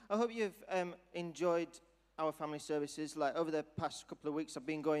I hope you've enjoyed our family services. Like over the past couple of weeks, I've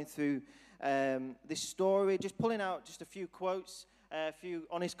been going through this story, just pulling out just a few quotes, a few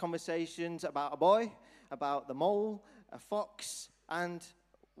honest conversations about a boy, about the mole, a fox, and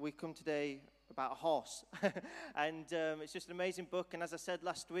we come today about a horse. And it's just an amazing book. And as I said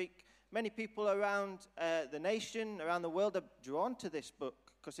last week, many people around the nation, around the world, are drawn to this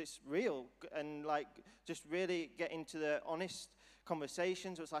book because it's real and like just really get into the honest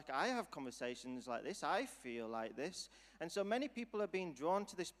conversations. It's like I have conversations like this. I feel like this. And so many people are being drawn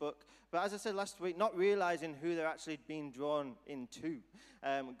to this book. But as I said last week, not realizing who they're actually being drawn into.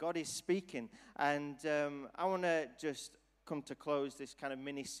 God is speaking. And I want to just come to close this kind of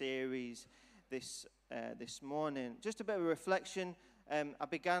mini-series this morning. Just a bit of a reflection. I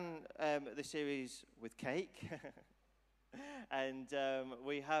began the series with cake. And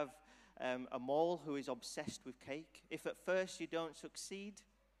we have a mole who is obsessed with cake. If at first you don't succeed,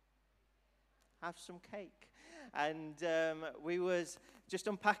 have some cake. And we was just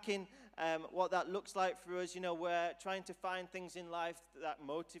unpacking what that looks like for us. You know, we're trying to find things in life that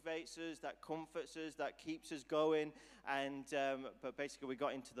motivates us, that comforts us, that keeps us going. And but basically we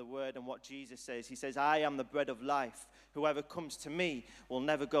got into the Word and what Jesus says. He says, I am the bread of life. Whoever comes to me will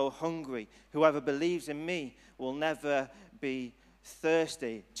never go hungry. Whoever believes in me will never be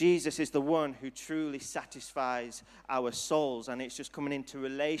thirsty. Jesus is the one who truly satisfies our souls, and it's just coming into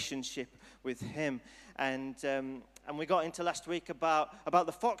relationship with him. And we got into last week about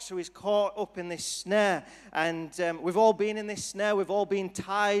the fox who is caught up in this snare. And we've all been in this snare. We've all been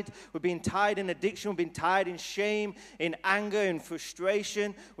tied. We've been tied in addiction. We've been tied in shame, in anger, in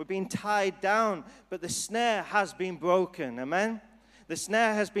frustration. We've been tied down. But the snare has been broken. Amen? The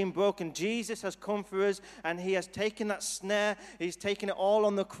snare has been broken. Jesus has come for us, and he has taken that snare. He's taken it all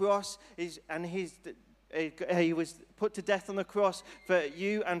on the cross. He was put to death on the cross for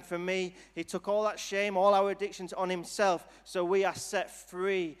you and for me. He took all that shame, all our addictions on himself. So we are set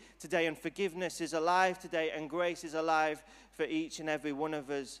free today, and forgiveness is alive today, and grace is alive for each and every one of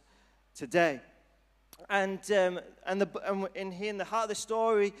us today. And in here, in the heart of the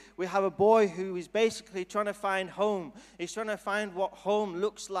story, we have a boy who is basically trying to find home. He's trying to find what home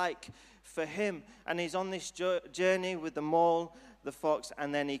looks like for him. And he's on this journey with the mole, the fox,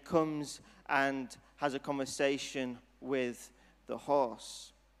 and then he comes and has a conversation with the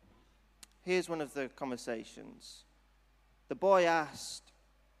horse. Here's one of the conversations. The boy asked,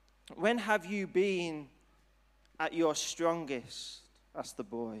 when have you been at your strongest? Asked the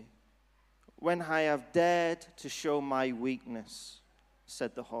boy. When I have dared to show my weakness,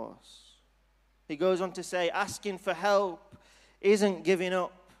 said the horse. He goes on to say, asking for help isn't giving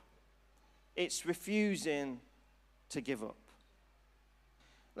up. It's refusing to give up.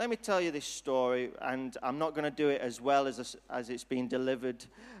 Let me tell you this story, and I'm not going to do it as well as it's been delivered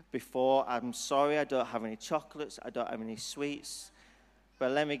before. I'm sorry, I don't have any chocolates, I don't have any sweets.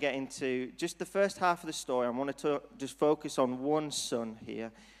 But let me get into just the first half of the story. I want to just focus on one son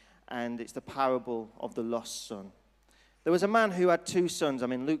here, and it's the parable of the lost son. There was a man who had two sons.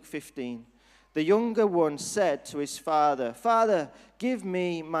 I'm in Luke 15. The younger one said to his father, Father, give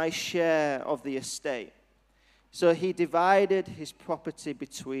me my share of the estate. So he divided his property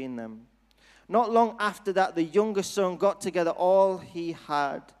between them. Not long after that, the younger son got together all he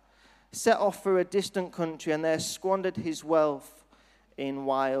had, set off for a distant country, and there squandered his wealth in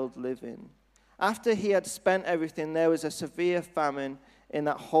wild living. After he had spent everything, there was a severe famine in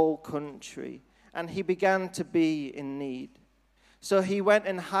that whole country, and he began to be in need. So he went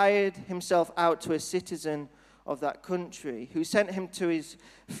and hired himself out to a citizen of that country, who sent him to his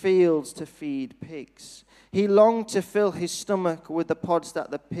fields to feed pigs. He longed to fill his stomach with the pods that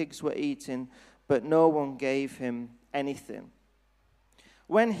the pigs were eating, but no one gave him anything.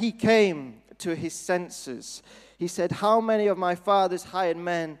 When he came to his senses, he said, how many of my father's hired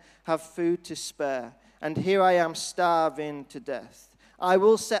men have food to spare? And here I am starving to death. I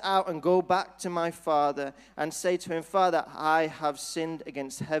will set out and go back to my father and say to him, Father, I have sinned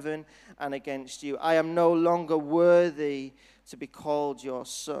against heaven and against you. I am no longer worthy to be called your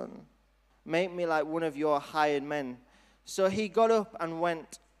son. Make me like one of your hired men. So he got up and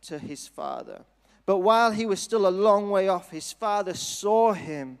went to his father. But while he was still a long way off, his father saw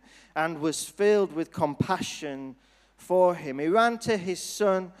him and was filled with compassion for him. He ran to his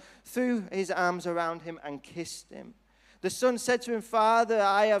son, threw his arms around him, and kissed him. The son said to him, Father,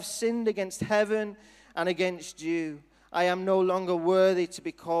 I have sinned against heaven and against you. I am no longer worthy to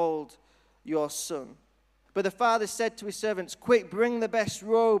be called your son. But the father said to his servants, quick, bring the best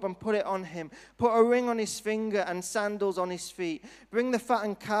robe and put it on him. Put a ring on his finger and sandals on his feet. Bring the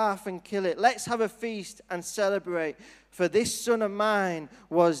fattened calf and kill it. Let's have a feast and celebrate. For this son of mine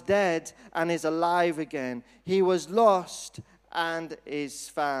was dead and is alive again. He was lost and is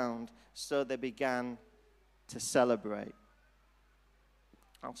found. So they began to celebrate.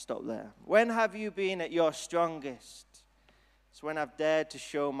 I'll stop there. When have you been at your strongest? It's when I've dared to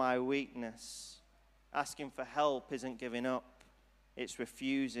show my weakness. Asking for help isn't giving up. It's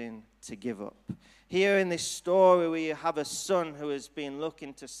refusing to give up. Here in this story, we have a son who has been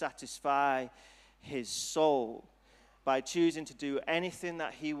looking to satisfy his soul by choosing to do anything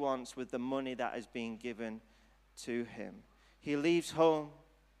that he wants with the money that has been given to him. He leaves home,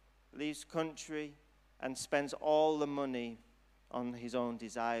 leaves country, and spends all the money on his own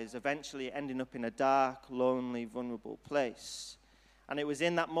desires, eventually ending up in a dark, lonely, vulnerable place. And it was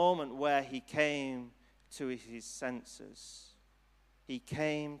in that moment where he came to his senses. He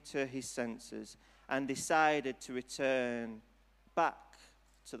came to his senses and decided to return back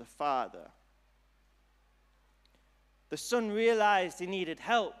to the Father. The son realized he needed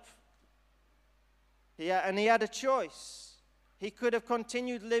help. And he had a choice. He could have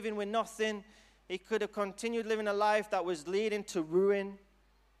continued living with nothing. He could have continued living a life that was leading to ruin.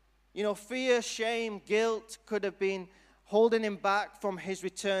 Fear, shame, guilt could have been holding him back from his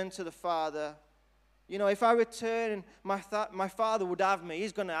return to the Father. If I return, my father would have me.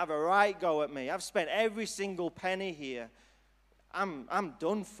 He's going to have a right go at me. I've spent every single penny here. I'm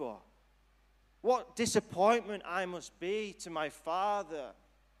done for. What disappointment I must be to my father.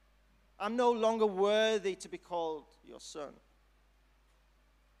 I'm no longer worthy to be called your son.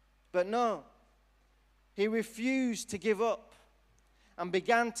 But no, he refused to give up and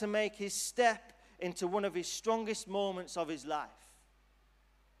began to make his step into one of his strongest moments of his life.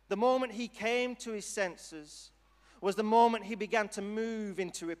 The moment he came to his senses was the moment he began to move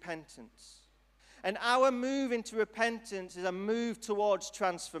into repentance. And our move into repentance is a move towards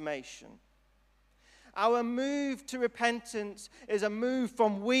transformation. Our move to repentance is a move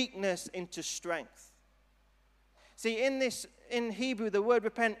from weakness into strength. See, in Hebrew, the word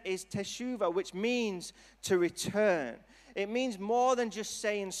repent is teshuva, which means to return. It means more than just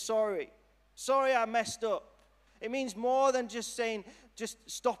saying sorry. Sorry, I messed up. It means more than just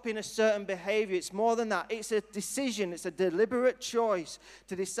stopping a certain behavior. It's more than that. It's a decision. It's a deliberate choice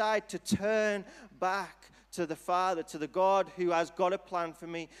to decide to turn back to the Father, to the God who has got a plan for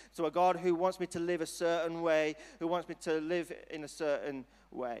me, to a God who wants me to live a certain way, who wants me to live in a certain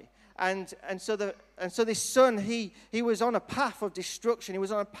way. And so this son, he was on a path of destruction. He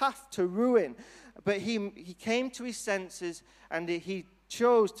was on a path to ruin. But he came to his senses and he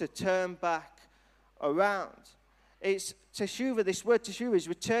chose to turn back around. It's teshuva. This word teshuva is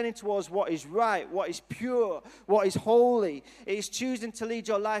returning towards what is right, what is pure, what is holy. It is choosing to lead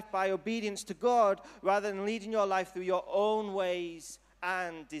your life by obedience to God rather than leading your life through your own ways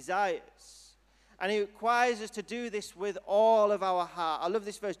and desires. And it requires us to do this with all of our heart. I love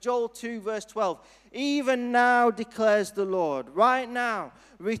this verse, Joel 2, verse 12. Even now declares the Lord, right now,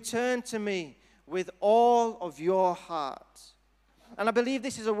 return to me with all of your heart. And I believe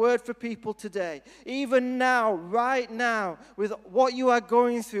this is a word for people today. Even now, right now, with what you are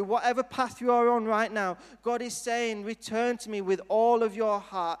going through, whatever path you are on right now, God is saying, return to me with all of your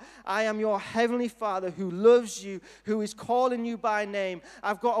heart. I am your heavenly Father who loves you, who is calling you by name.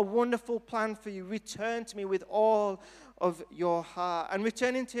 I've got a wonderful plan for you. Return to me with all of your heart. And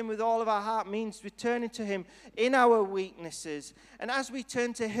returning to him with all of our heart means returning to him in our weaknesses. And as we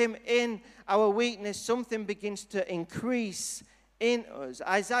turn to him in our weakness, something begins to increase in us.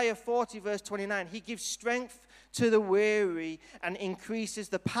 Isaiah 40 verse 29, he gives strength to the weary and increases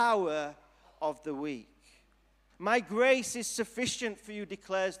the power of the weak. My grace is sufficient for you,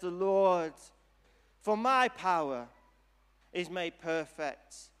 declares the Lord, for my power is made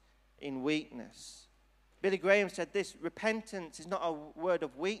perfect in weakness. Billy Graham said this, repentance is not a word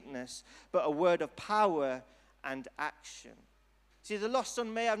of weakness, but a word of power and action. See, the lost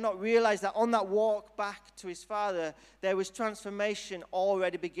son may have not realized that on that walk back to his father, there was transformation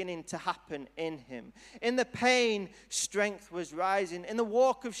already beginning to happen in him. In the pain, strength was rising. In the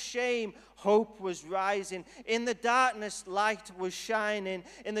walk of shame, hope was rising. In the darkness, light was shining.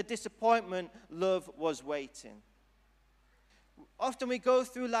 In the disappointment, love was waiting. Often we go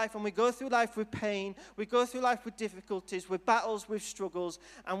through life and we go through life with pain. We go through life with difficulties, with battles, with struggles.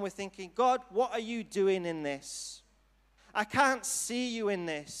 And we're thinking, God, what are you doing in this? I can't see you in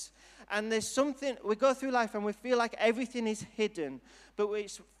this. And there's something, we go through life and we feel like everything is hidden, but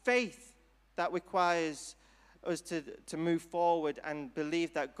it's faith that requires us to move forward and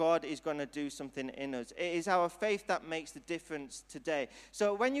believe that God is going to do something in us. It is our faith that makes the difference today.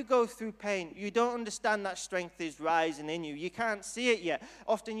 So when you go through pain, you don't understand that strength is rising in you. You can't see it yet.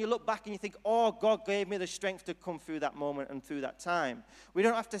 Often you look back and you think, oh, God gave me the strength to come through that moment and through that time. We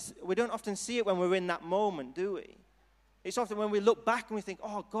don't often see it when we're in that moment, do we? It's often when we look back and we think,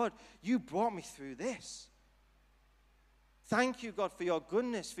 oh, God, you brought me through this. Thank you, God, for your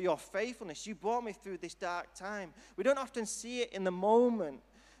goodness, for your faithfulness. You brought me through this dark time. We don't often see it in the moment,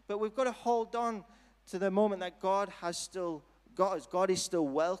 but we've got to hold on to the moment that God has still got us. God is still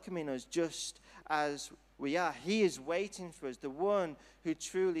welcoming us just as we are. He is waiting for us, the one who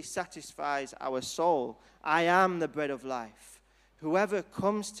truly satisfies our soul. I am the bread of life. Whoever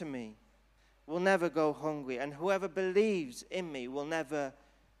comes to me will never go hungry, and whoever believes in me will never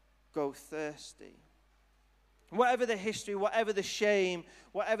go thirsty. Whatever the history, whatever the shame,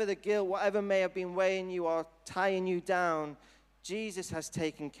 whatever the guilt, whatever may have been weighing you or tying you down, Jesus has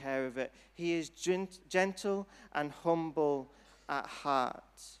taken care of it. He is gentle and humble at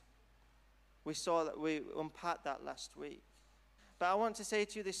heart. We saw that, we unpacked that last week. But I want to say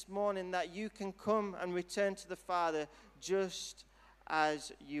to you this morning that you can come and return to the Father just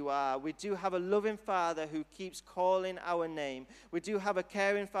as you are. We do have a loving Father who keeps calling our name. We do have a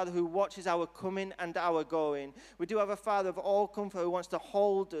caring Father who watches our coming and our going. We do have a Father of all comfort who wants to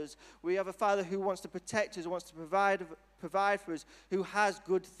hold us. We have a Father who wants to protect us, who wants to provide for us, who has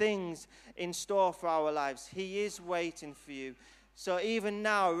good things in store for our lives. He is waiting for you. So even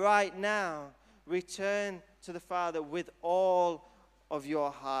now, right now, return to the Father with all of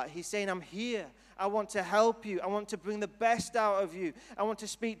your heart. He's saying, I'm here. I want to help you. I want to bring the best out of you. I want to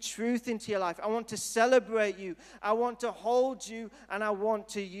speak truth into your life. I want to celebrate you. I want to hold you, and I want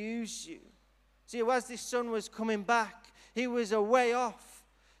to use you. See, as this son was coming back, he was a way off.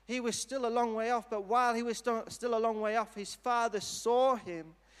 He was still a long way off, but while he was still a long way off, his father saw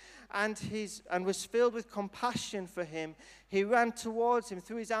him and was filled with compassion for him. He ran towards him,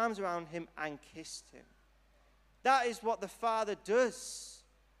 threw his arms around him, and kissed him. That is what the Father does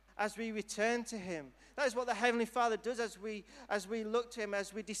as we return to him. That is what the Heavenly Father does as we look to him,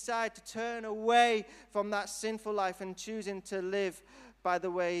 as we decide to turn away from that sinful life and choosing to live by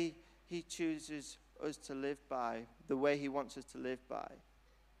the way he chooses us to live by, the way he wants us to live by.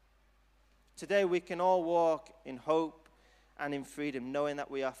 Today we can all walk in hope and in freedom, knowing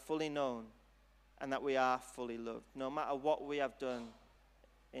that we are fully known and that we are fully loved, no matter what we have done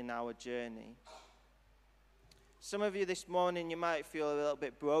in our journey. Some of you this morning, you might feel a little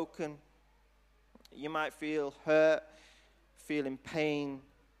bit broken. You might feel hurt, feeling pain.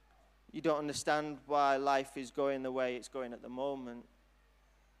 You don't understand why life is going the way it's going at the moment.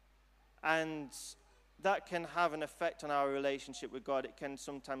 And that can have an effect on our relationship with God. It can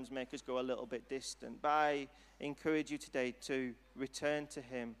sometimes make us go a little bit distant. But I encourage you today to return to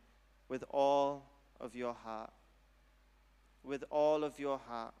him with all of your heart. With all of your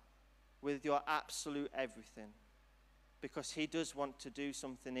heart. With your absolute everything. Because he does want to do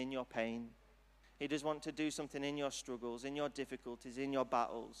something in your pain. He does want to do something in your struggles, in your difficulties, in your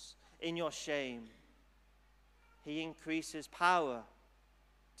battles, in your shame. He increases power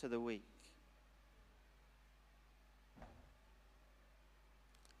to the weak.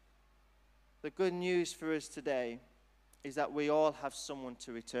 The good news for us today is that we all have someone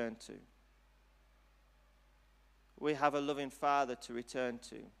to return to. We have a loving Father to return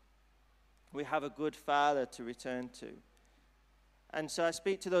to. We have a good Father to return to. And so I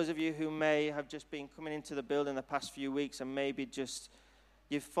speak to those of you who may have just been coming into the building the past few weeks and maybe just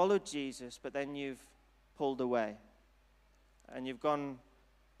you've followed Jesus, but then you've pulled away. And you've gone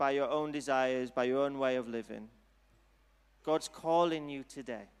by your own desires, by your own way of living. God's calling you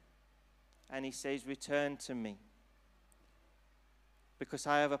today. And he says, return to me. Because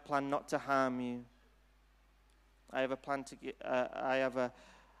I have a plan not to harm you. I have a plan to I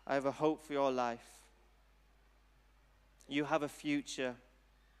have a hope for your life. You have a future.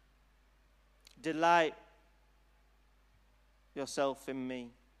 Delight yourself in me,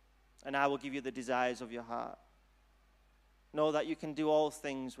 and I will give you the desires of your heart. Know that you can do all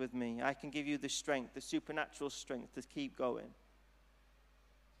things with me. I can give you the strength, the supernatural strength to keep going.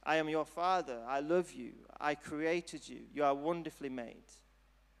 I am your Father. I love you. I created you. You are wonderfully made.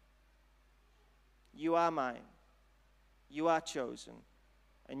 You are mine. You are chosen,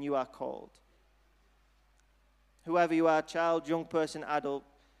 and you are called. Whoever you are, child, young person, adult,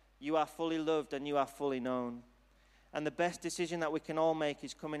 you are fully loved and you are fully known. And the best decision that we can all make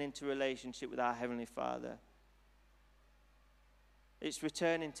is coming into relationship with our Heavenly Father. It's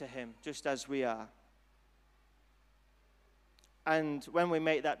returning to him just as we are. And when we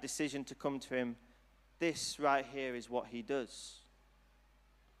make that decision to come to him, this right here is what he does.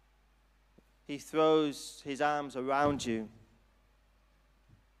 He throws his arms around you.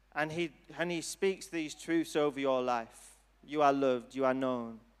 And he speaks these truths over your life. You are loved, you are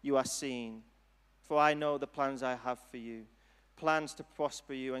known, you are seen. For I know the plans I have for you, plans to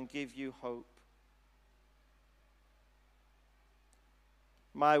prosper you and give you hope.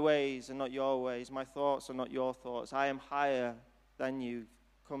 My ways are not your ways, my thoughts are not your thoughts. I am higher than you.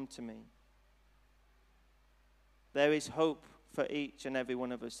 Come to me. There is hope for each and every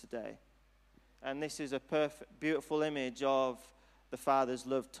one of us today. And this is a perfect, beautiful image of the Father's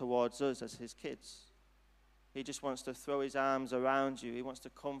love towards us as his kids. He just wants to throw his arms around you. He wants to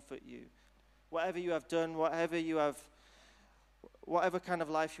comfort you. Whatever you have done, whatever kind of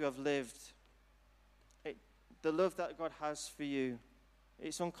life you have lived, the love that God has for you,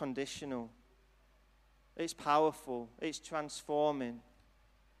 it's unconditional. It's powerful. It's transforming.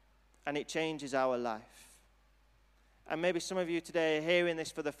 And it changes our life. And maybe some of you today are hearing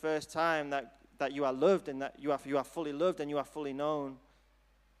this for the first time, that you are loved and that you are fully loved and you are fully known.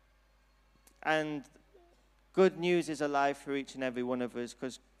 And good news is alive for each and every one of us,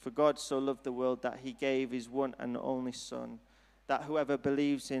 because for God so loved the world that he gave his one and only Son, that whoever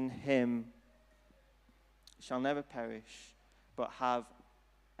believes in him shall never perish, but have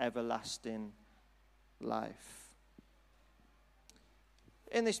everlasting life.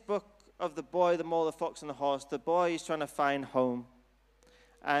 In this book of the boy, the mole, the fox, and the horse, the boy is trying to find home.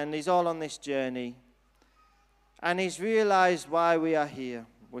 And he's all on this journey. And he's realized why we are here,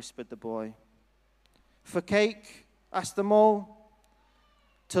 whispered the boy. For cake, asked the mole.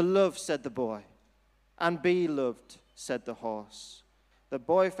 To love, said the boy. And be loved, said the horse. The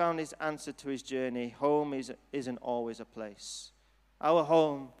boy found his answer to his journey. Home isn't always a place. Our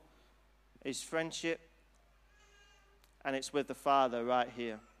home is friendship, and it's with the Father right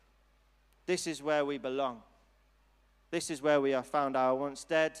here. This is where we belong. This is where we are found. I was once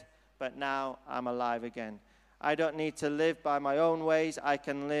dead, but now I'm alive again. I don't need to live by my own ways. I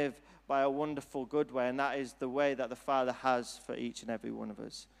can live by a wonderful, good way, and that is the way that the Father has for each and every one of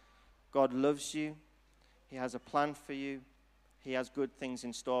us. God loves you. He has a plan for you. He has good things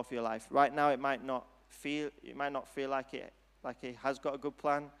in store for your life. Right now, it might not feel like he has got a good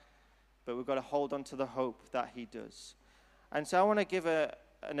plan, but we've got to hold on to the hope that he does. And so I want to give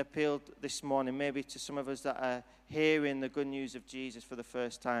an appeal this morning, maybe to some of us that are hearing the good news of Jesus for the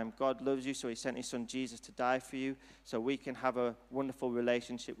first time. God loves you, so he sent his son Jesus to die for you, so we can have a wonderful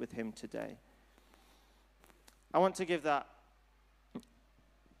relationship with him today. I want to give that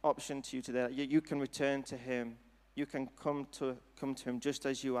option to you today. You can return to him. You can come to him just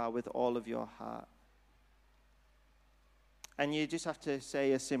as you are with all of your heart. And you just have to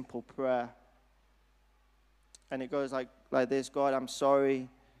say a simple prayer. And it goes like this: God, I'm sorry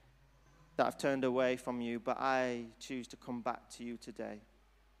that I've turned away from you, but I choose to come back to you today.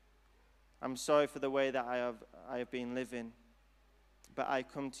 I'm sorry for the way that I have been living, but I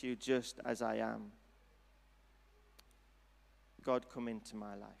come to you just as I am. God, come into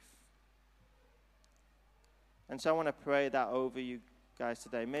my life. And so I want to pray that over you guys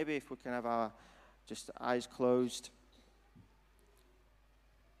today. Maybe if we can have our just eyes closed.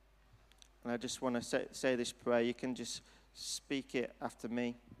 And I just want to say this prayer. You can just speak it after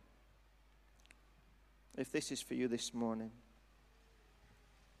me. If this is for you this morning.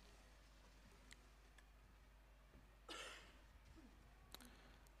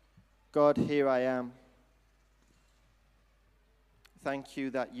 God, here I am. Thank you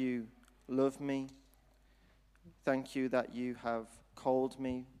that you love me. Thank you that you have called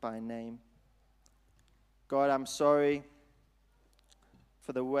me by name. God, I'm sorry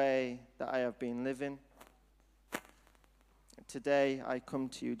for the way that I have been living. Today, I come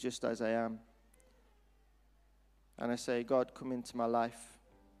to you just as I am. And I say, God, come into my life.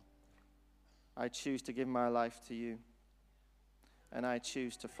 I choose to give my life to you. And I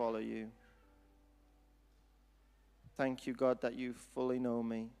choose to follow you. Thank you, God, that you fully know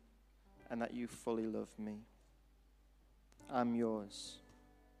me and that you fully love me. I'm yours,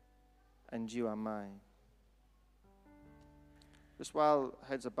 and you are mine. Just while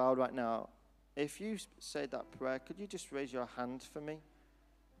heads are bowed right now, if you said that prayer, could you just raise your hand for me?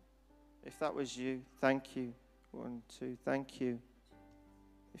 If that was you, thank you. 1, 2, thank you.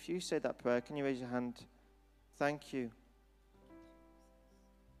 If you said that prayer, can you raise your hand? Thank you.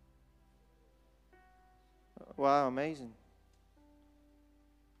 Wow, amazing.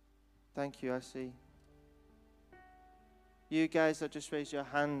 Thank you, I see. You guys that just raised your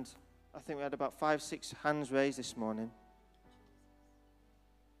hand, I think we had about 5, 6 hands raised this morning.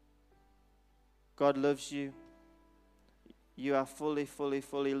 God loves you. You are fully, fully,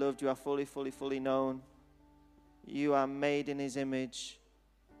 fully loved. You are fully, fully, fully known. You are made in his image.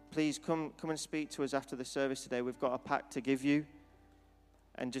 Please come and speak to us after the service today. We've got a pack to give you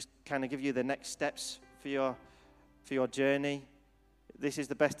and just kind of give you the next steps for your journey. This is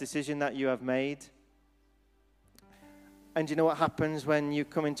the best decision that you have made. And you know what happens when you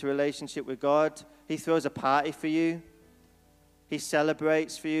come into relationship with God? He throws a party for you. He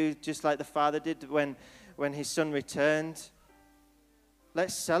celebrates for you, just like the Father did when his Son returned.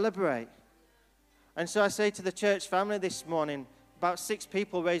 Let's celebrate. And so I say to the church family this morning, about 6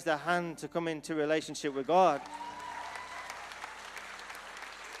 people raised their hand to come into relationship with God.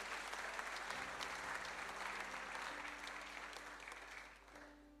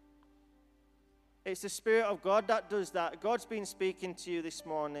 It's the Spirit of God that does that. God's been speaking to you this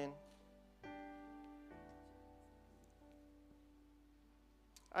morning.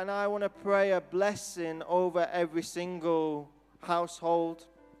 And I want to pray a blessing over every single household.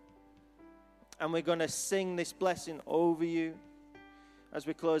 And we're going to sing this blessing over you as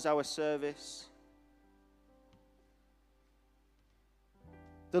we close our service.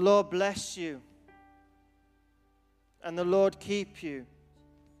 The Lord bless you. And the Lord keep you.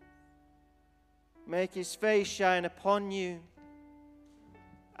 Make his face shine upon you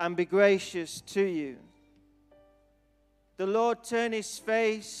and be gracious to you. The Lord turn his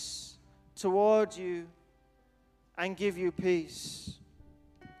face toward you and give you peace.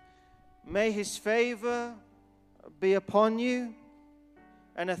 May his favor be upon you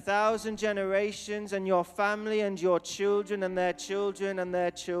and 1,000 generations and your family and your children and their children and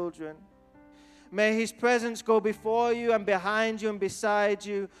their children. May his presence go before you and behind you and beside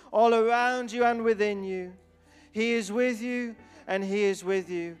you, all around you and within you. He is with you and he is with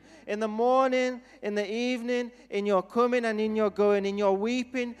you. In the morning, in the evening, in your coming and in your going, in your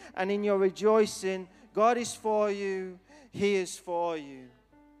weeping and in your rejoicing, God is for you. He is for you.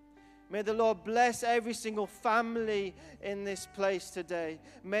 May the Lord bless every single family in this place today.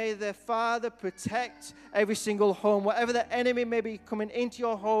 May the Father protect every single home. Whatever the enemy may be coming into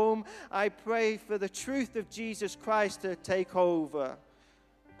your home, I pray for the truth of Jesus Christ to take over.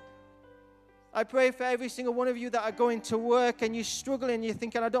 I pray for every single one of you that are going to work and you're struggling, you're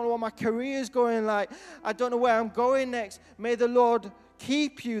thinking, I don't know what my career is going like. I don't know where I'm going next. May the Lord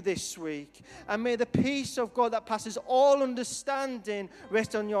keep you this week. And may the peace of God that passes all understanding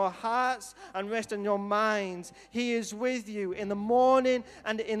rest on your hearts and rest on your minds. He is with you in the morning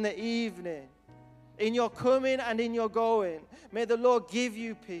and in the evening, in your coming and in your going. May the Lord give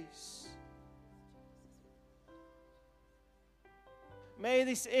you peace. May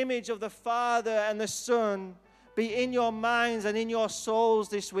this image of the Father and the Son be in your minds and in your souls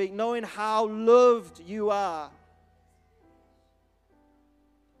this week, knowing how loved you are.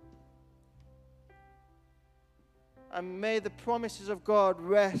 And may the promises of God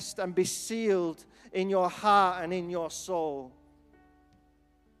rest and be sealed in your heart and in your soul.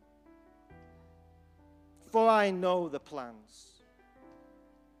 For I know the plans.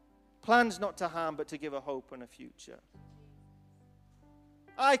 Plans not to harm, but to give a hope and a future.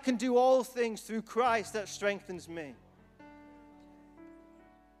 I can do all things through Christ that strengthens me.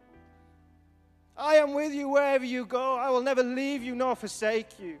 I am with you wherever you go. I will never leave you nor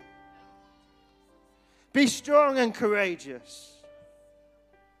forsake you. Be strong and courageous.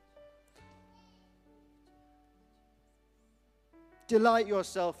 Delight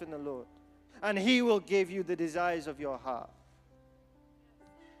yourself in the Lord, and he will give you the desires of your heart.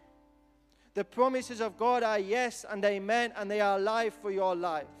 The promises of God are yes and amen, and they are life for your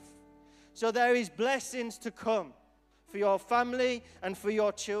life. So there is blessings to come for your family and for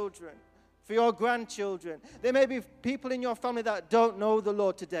your children, for your grandchildren. There may be people in your family that don't know the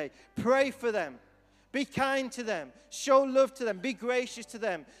Lord today. Pray for them. Be kind to them. Show love to them. Be gracious to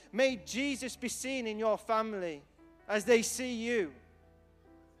them. May Jesus be seen in your family as they see you.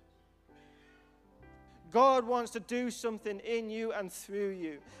 God wants to do something in you and through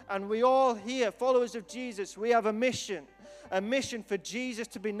you. And we all here, followers of Jesus, we have a mission for Jesus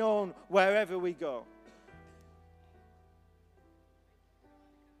to be known wherever we go.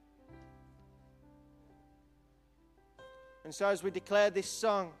 And so as we declare this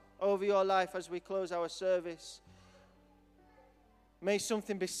song over your life as we close our service, may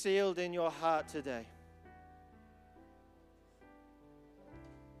something be sealed in your heart today.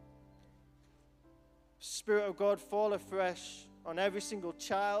 Spirit of God, fall afresh on every single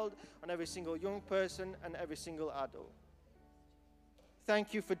child, on every single young person, and every single adult.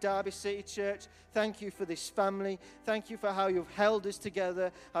 Thank you for Derby City Church. Thank you for this family. Thank you for how you've held us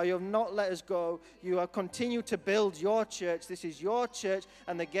together, how you have not let us go. You have continued to build your church. This is your church,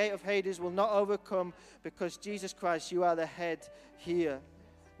 and the gate of Hades will not overcome, because Jesus Christ, you are the head here.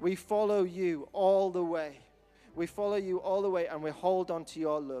 We follow you all the way. We follow you all the way, and we hold on to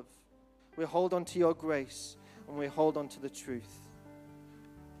your love. We hold on to your grace, and we hold on to the truth.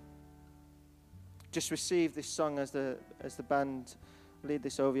 Just receive this song as the band lead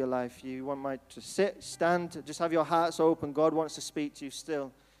this over your life. You might just sit, stand, just have your hearts open. God wants to speak to you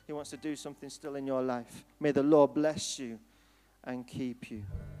still. He wants to do something still in your life. May the Lord bless you and keep you.